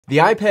The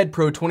iPad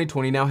Pro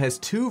 2020 now has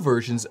two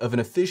versions of an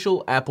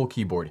official Apple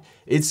keyboard.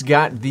 It's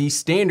got the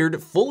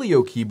standard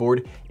Folio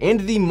keyboard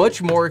and the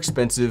much more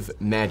expensive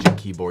Magic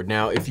Keyboard.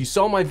 Now, if you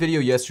saw my video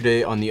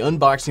yesterday on the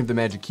unboxing of the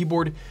Magic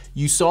Keyboard,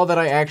 you saw that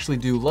I actually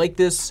do like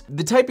this.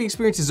 The typing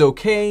experience is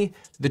okay.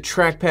 The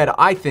trackpad,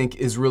 I think,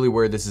 is really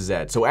where this is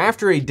at. So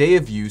after a day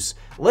of use,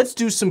 let's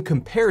do some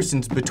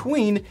comparisons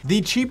between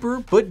the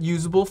cheaper but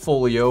usable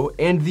Folio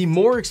and the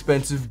more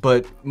expensive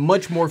but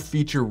much more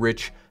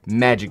feature-rich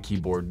Magic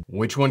Keyboard.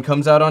 Which one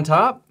comes out on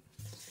top?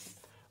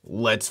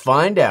 Let's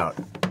find out.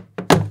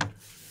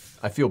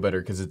 I feel better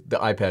because the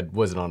iPad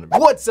wasn't on it.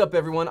 What's up,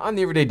 everyone? I'm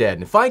the Everyday Dad,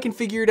 and if I can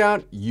figure it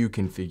out, you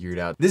can figure it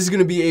out. This is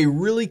gonna be a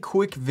really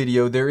quick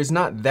video. There is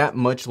not that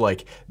much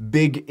like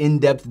big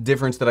in-depth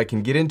difference that I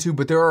can get into,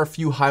 but there are a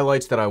few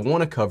highlights that I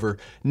wanna cover,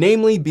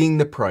 namely being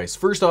the price.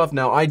 First off,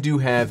 now I do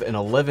have an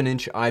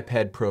 11-inch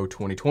iPad Pro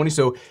 2020,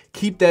 so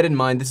keep that in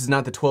mind. This is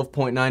not the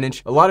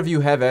 12.9-inch. A lot of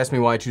you have asked me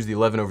why I choose the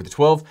 11 over the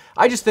 12.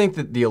 I just think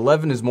that the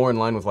 11 is more in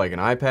line with like an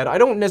iPad. I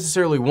don't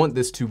necessarily want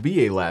this to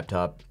be a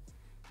laptop,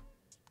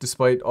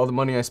 despite all the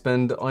money I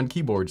spend on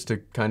keyboards to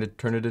kind of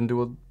turn it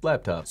into a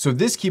laptop. So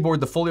this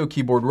keyboard, the Folio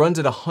keyboard, runs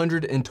at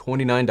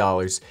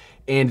 $129,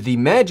 and the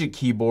Magic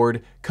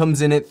Keyboard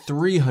comes in at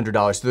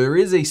 $300. So there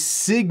is a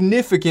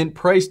significant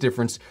price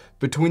difference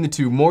between the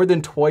two, more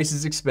than twice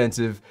as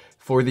expensive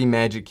for the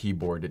Magic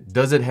Keyboard.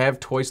 Does it have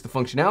twice the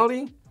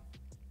functionality?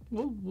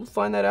 We'll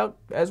find that out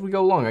as we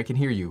go along. I can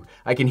hear you.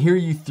 I can hear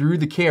you through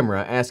the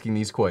camera asking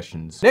these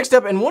questions. Next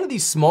up, and one of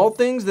these small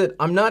things that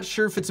I'm not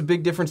sure if it's a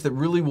big difference that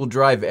really will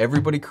drive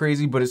everybody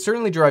crazy, but it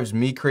certainly drives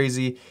me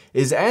crazy,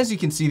 is as you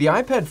can see, the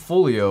iPad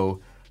Folio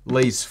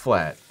lays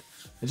flat.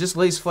 It just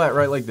lays flat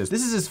right like this.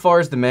 This is as far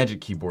as the Magic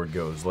Keyboard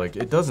goes. Like,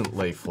 it doesn't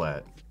lay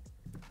flat.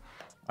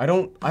 I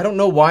don't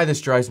know why this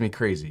drives me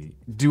crazy.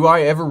 Do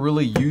I ever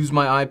really use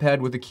my iPad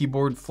with a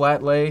keyboard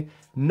flat lay?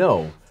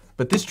 No.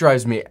 But this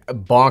drives me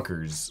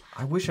bonkers.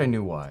 I wish I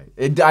knew why.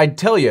 I'd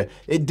tell you,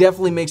 it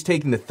definitely makes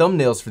taking the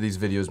thumbnails for these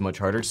videos much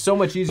harder. It's so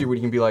much easier when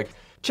you can be like,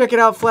 check it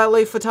out, flat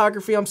lay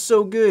photography, I'm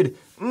so good.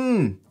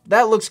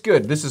 That looks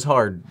good. This is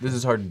hard. This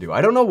is hard to do.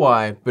 I don't know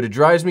why, but it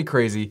drives me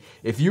crazy.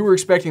 If you were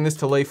expecting this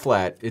to lay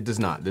flat, it does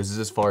not. This is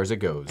as far as it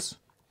goes.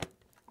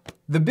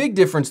 The big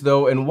difference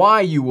though, and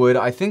why you would,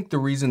 I think the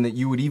reason that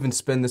you would even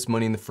spend this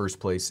money in the first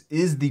place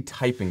is the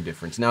typing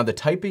difference. Now the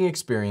typing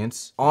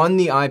experience on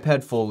the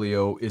iPad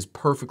Folio is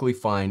perfectly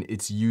fine.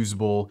 It's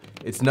usable.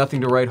 It's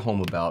nothing to write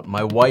home about.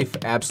 My wife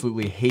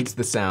absolutely hates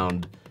the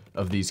sound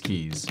of these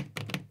keys.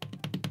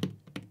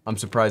 I'm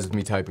surprised with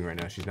me typing right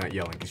now. She's not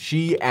yelling because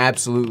she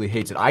absolutely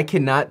hates it. I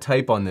cannot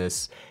type on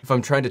this if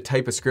I'm trying to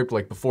type a script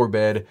like before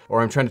bed,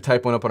 or I'm trying to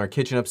type one up on our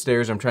kitchen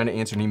upstairs, or I'm trying to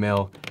answer an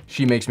email.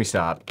 She makes me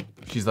stop.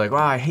 She's like,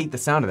 wow, I hate the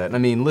sound of that. And I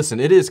mean, listen,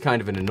 it is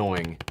kind of an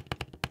annoying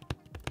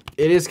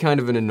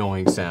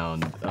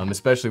sound,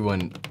 especially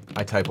when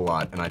I type a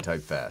lot and I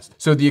type fast.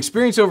 So the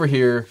experience over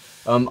here,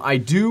 I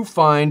do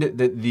find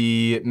that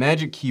the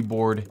Magic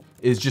Keyboard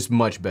is just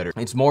much better.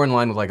 It's more in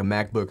line with like a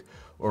MacBook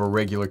or a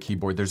regular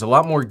keyboard. There's a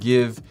lot more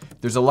give,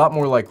 there's a lot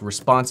more like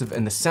responsive,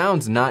 and the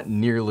sound's not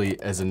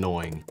nearly as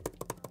annoying.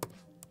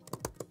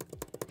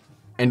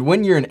 And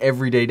when you're an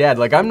everyday dad,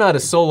 like I'm not a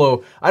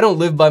solo, I don't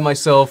live by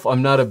myself,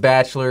 I'm not a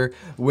bachelor.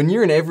 When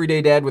you're an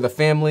everyday dad with a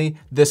family,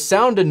 the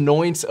sound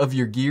annoyance of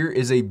your gear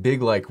is a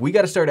big like, we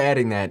gotta start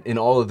adding that in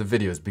all of the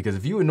videos, because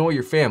if you annoy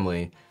your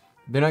family,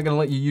 they're not gonna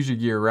let you use your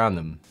gear around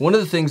them. One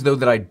of the things though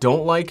that I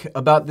don't like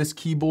about this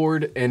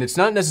keyboard, and it's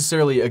not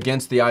necessarily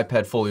against the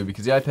iPad Folio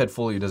because the iPad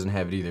Folio doesn't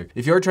have it either.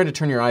 If you are trying to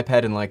turn your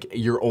iPad in like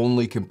your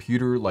only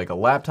computer, like a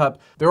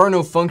laptop, there are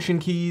no function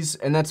keys,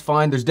 and that's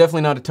fine. There's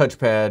definitely not a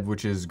touchpad,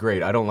 which is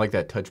great. I don't like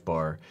that touch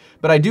bar.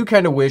 But I do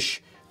kind of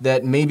wish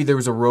that maybe there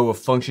was a row of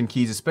function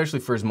keys, especially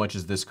for as much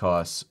as this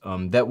costs.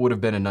 That would have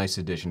been a nice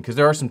addition, because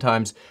there are some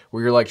times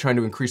where you're like trying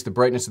to increase the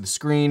brightness of the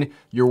screen,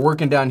 you're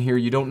working down here,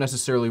 you don't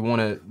necessarily want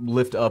to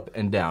lift up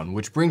and down,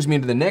 which brings me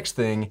into the next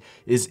thing,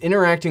 is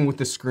interacting with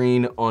the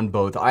screen on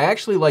both. I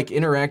actually like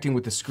interacting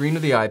with the screen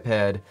of the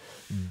iPad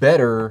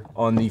better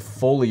on the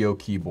Folio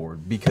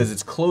keyboard, because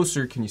it's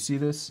closer. Can you see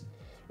this?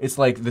 It's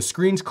like the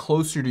screen's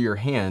closer to your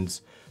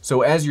hands,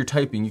 so as you're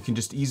typing, you can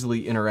just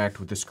easily interact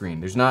with the screen.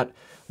 There's not,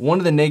 one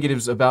of the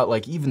negatives about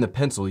like even the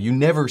pencil, you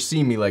never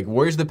see me like,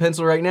 where's the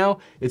pencil right now?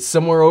 It's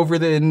somewhere over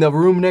in the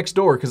room next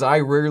door, because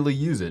I rarely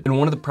use it. And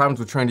one of the problems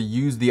with trying to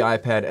use the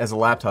iPad as a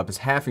laptop is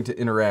having to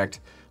interact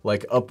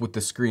like up with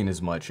the screen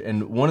as much.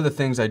 And one of the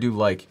things I do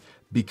like,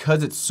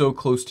 because it's so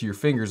close to your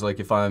fingers,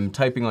 like if I'm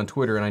typing on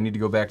Twitter and I need to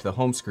go back to the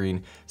home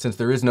screen, since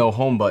there is no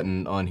home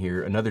button on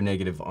here, another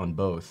negative on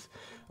both.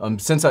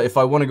 If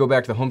I want to go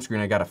back to the home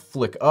screen, I gotta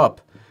flick up.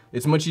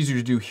 It's much easier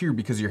to do here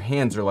because your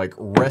hands are like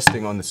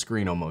resting on the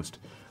screen almost.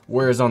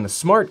 Whereas on the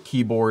Smart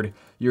keyboard,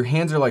 your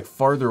hands are like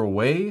farther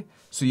away,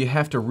 so you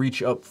have to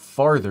reach up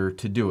farther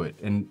to do it.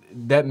 And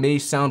that may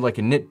sound like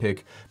a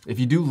nitpick. If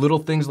you do little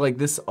things like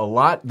this a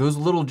lot, those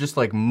little just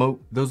like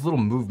those little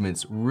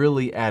movements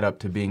really add up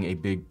to being a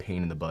big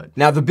pain in the butt.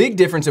 Now the big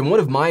difference, and one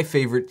of my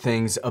favorite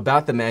things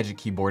about the Magic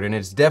Keyboard, and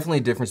it's definitely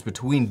a difference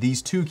between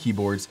these two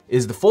keyboards,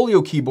 is the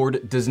Folio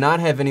Keyboard does not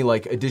have any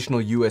like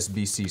additional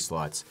USB-C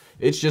slots.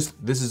 It's just,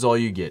 this is all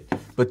you get.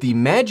 But the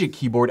Magic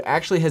Keyboard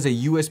actually has a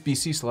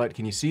USB-C slot.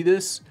 Can you see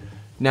this?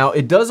 Now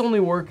it does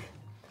only work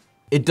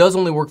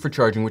for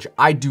charging, which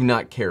I do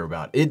not care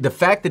about. The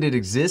fact that it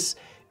exists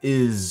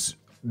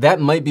that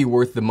might be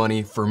worth the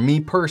money for me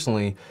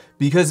personally,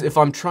 because if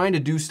I'm trying to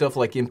do stuff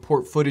like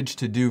import footage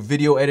to do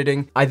video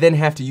editing, I then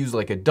have to use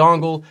like a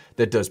dongle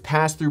that does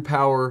pass-through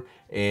power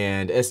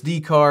and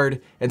SD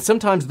card, and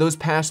sometimes those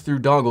pass-through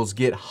dongles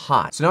get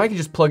hot. So now I can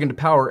just plug into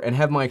power and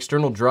have my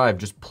external drive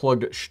just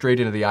plugged straight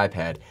into the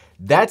iPad.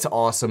 That's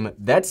awesome,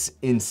 that's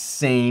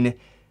insane.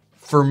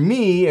 For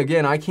me,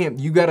 again,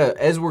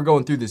 as we're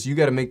going through this, you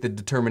gotta make the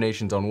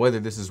determinations on whether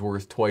this is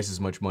worth twice as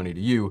much money to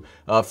you.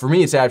 For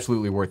me, it's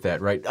absolutely worth that,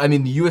 right? I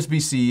mean, the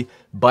USB-C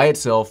by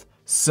itself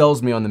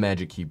sells me on the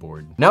Magic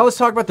Keyboard. Now let's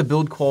talk about the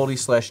build quality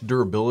 /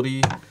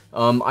 durability.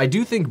 I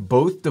do think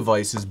both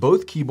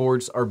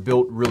keyboards are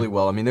built really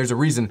well. I mean, there's a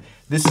reason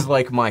this is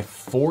like my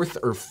 4th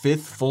or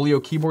 5th Folio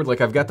keyboard.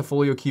 Like I've got the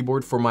Folio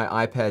keyboard for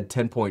my iPad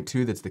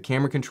 10.2, that's the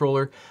camera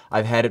controller.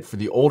 I've had it for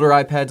the older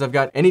iPads I've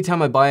got.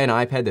 Anytime I buy an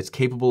iPad that's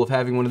capable of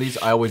having one of these,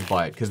 I always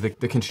buy it because the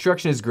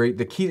construction is great.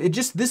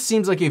 This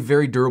seems like a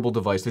very durable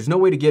device. There's no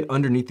way to get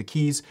underneath the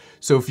keys.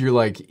 So if you're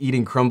like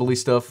eating crumbly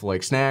stuff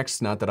like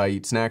snacks, not that I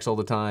eat snacks all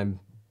the time,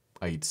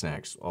 I eat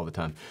snacks all the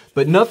time.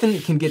 But nothing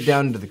can get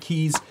down into the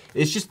keys.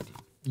 It's just,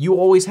 you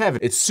always have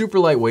it. It's super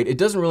lightweight. It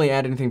doesn't really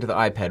add anything to the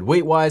iPad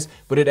weight-wise,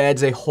 but it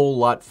adds a whole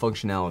lot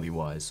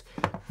functionality-wise.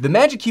 The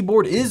Magic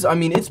Keyboard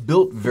it's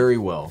built very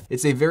well.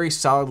 It's a very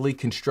solidly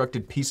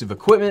constructed piece of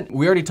equipment.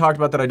 We already talked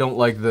about that I don't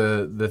like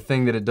the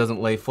thing that it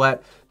doesn't lay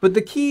flat. But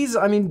the keys,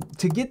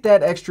 to get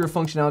that extra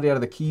functionality out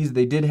of the keys,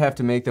 they did have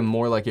to make them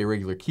more like a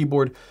regular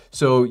keyboard,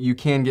 so you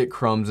can get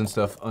crumbs and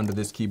stuff under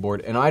this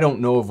keyboard, and I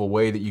don't know of a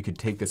way that you could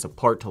take this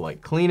apart to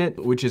like clean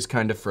it, which is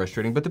kind of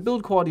frustrating, but the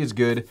build quality is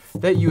good.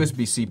 That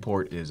USB-C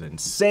port is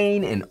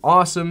insane and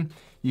awesome.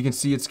 You can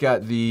see it's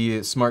got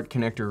the smart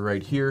connector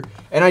right here.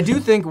 And I do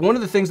think one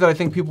of the things that I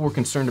think people were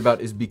concerned about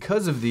is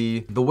because of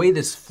the way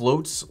this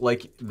floats,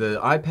 like the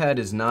iPad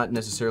is not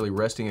necessarily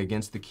resting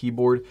against the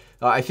keyboard.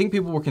 I think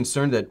people were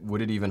concerned that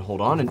would it even hold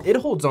on, and it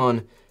holds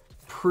on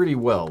pretty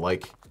well.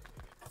 Like,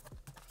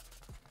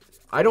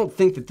 I don't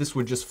think that this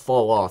would just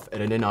fall off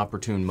at an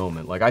inopportune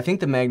moment. Like, I think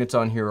the magnets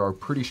on here are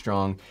pretty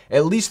strong.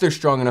 At least they're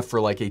strong enough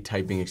for like a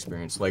typing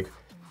experience. Like,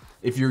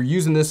 if you're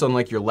using this on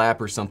like your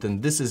lap or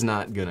something, this is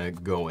not gonna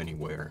go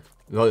anywhere.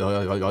 And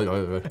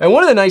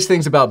one of the nice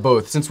things about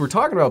both, since we're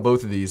talking about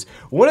both of these,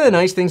 one of the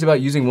nice things about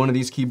using one of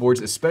these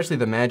keyboards, especially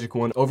the Magic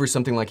one, over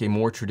something like a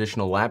more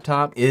traditional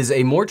laptop, is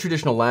a more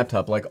traditional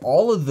laptop, like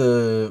all of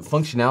the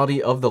functionality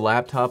of the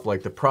laptop,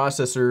 like the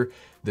processor,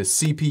 the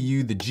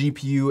CPU, the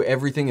GPU,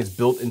 everything is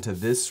built into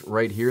this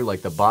right here,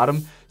 like the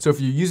bottom. So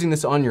if you're using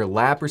this on your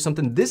lap or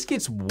something, this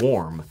gets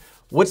warm.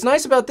 What's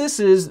nice about this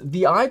is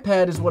the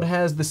iPad is what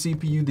has the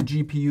CPU, the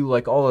GPU,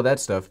 like all of that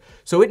stuff.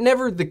 So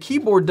the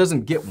keyboard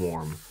doesn't get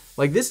warm.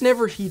 Like this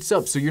never heats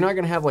up, so you're not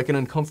gonna have like an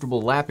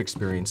uncomfortable lap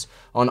experience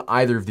on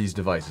either of these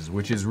devices,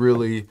 which is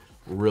really,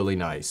 really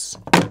nice.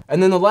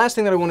 And then the last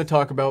thing that I wanna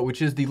talk about,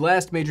 which is the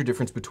last major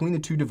difference between the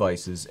two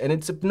devices, and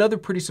it's another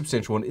pretty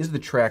substantial one, is the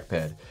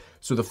trackpad.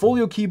 So the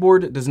Folio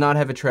keyboard does not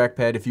have a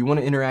trackpad. If you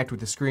wanna interact with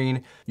the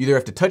screen, you either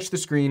have to touch the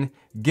screen,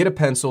 get a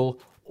pencil,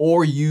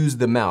 or use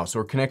the mouse,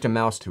 or connect a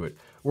mouse to it.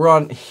 Where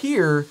on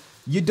here,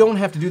 you don't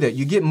have to do that.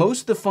 You get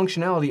most of the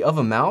functionality of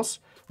a mouse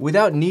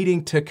without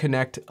needing to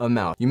connect a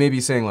mouse. You may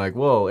be saying like,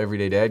 well,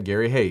 everyday dad,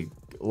 Gary, hey,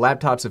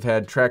 laptops have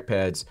had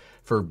trackpads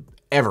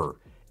forever.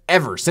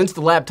 Ever. Since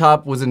the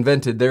laptop was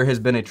invented, there has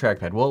been a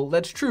trackpad. Well,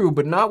 that's true,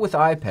 but not with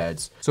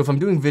iPads. So if I'm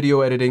doing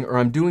video editing or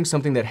I'm doing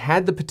something that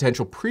had the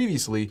potential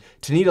previously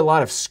to need a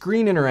lot of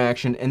screen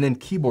interaction and then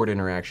keyboard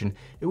interaction,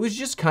 it was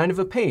just kind of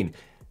a pain.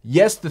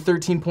 Yes, the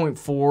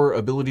 13.4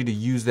 ability to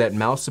use that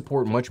mouse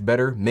support much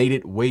better made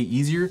it way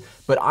easier,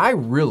 but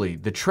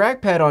the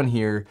trackpad on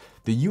here,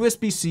 the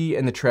USB-C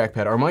and the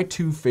trackpad are my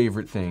two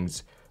favorite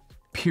things,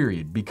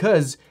 period,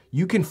 because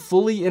you can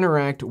fully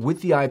interact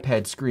with the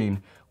iPad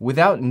screen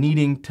without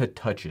needing to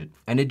touch it.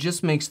 And it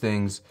just makes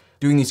things,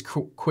 doing these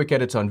quick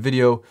edits on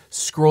video,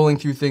 scrolling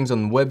through things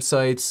on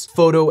websites,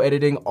 photo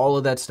editing, all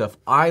of that stuff.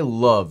 I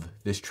love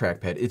this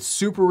trackpad. It's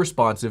super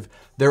responsive.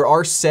 There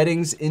are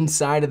settings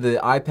inside of the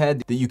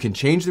iPad that you can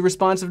change the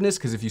responsiveness,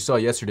 because if you saw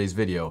yesterday's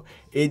video,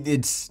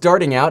 it's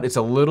starting out, it's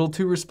a little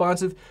too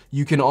responsive.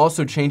 You can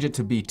also change it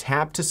to be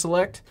tap to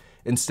select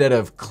instead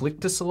of click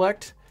to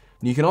select.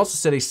 And you can also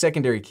set a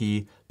secondary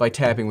key by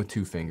tapping with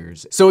 2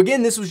 fingers. So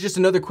again, this was just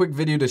another quick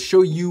video to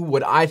show you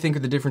what I think are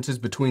the differences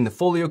between the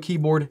Folio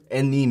keyboard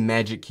and the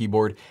Magic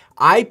Keyboard.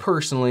 I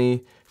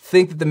personally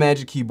think that the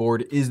Magic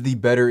Keyboard is the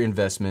better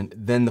investment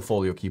than the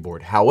Folio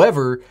Keyboard.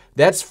 However,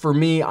 that's for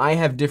me. I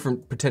have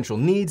different potential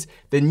needs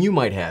than you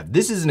might have.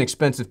 This is an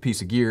expensive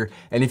piece of gear,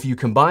 and if you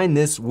combine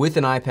this with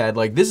an iPad,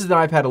 like this is an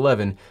iPad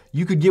 11,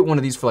 you could get one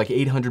of these for like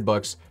 800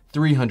 bucks,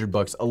 300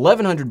 bucks,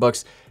 1100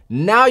 bucks.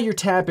 Now you're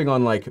tapping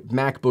on like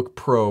MacBook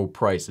Pro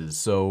prices.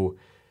 So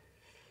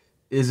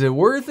is it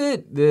worth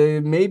it?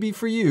 Maybe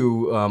for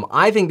you.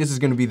 I think this is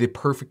gonna be the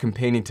perfect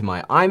companion to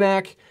my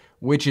iMac,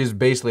 which is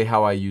basically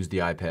how I use the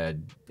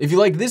iPad. If you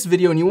like this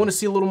video and you wanna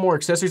see a little more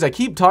accessories, I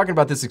keep talking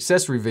about this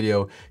accessory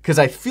video because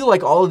I feel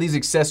like all of these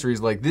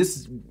accessories, like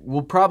this,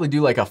 we'll probably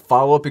do like a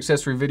follow-up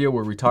accessory video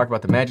where we talk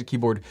about the Magic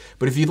Keyboard.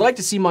 But if you'd like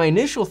to see my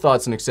initial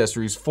thoughts on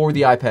accessories for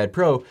the iPad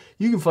Pro,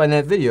 you can find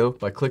that video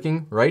by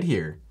clicking right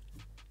here.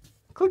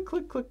 Click,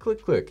 click, click,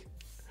 click, click.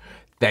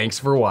 Thanks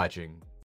for watching.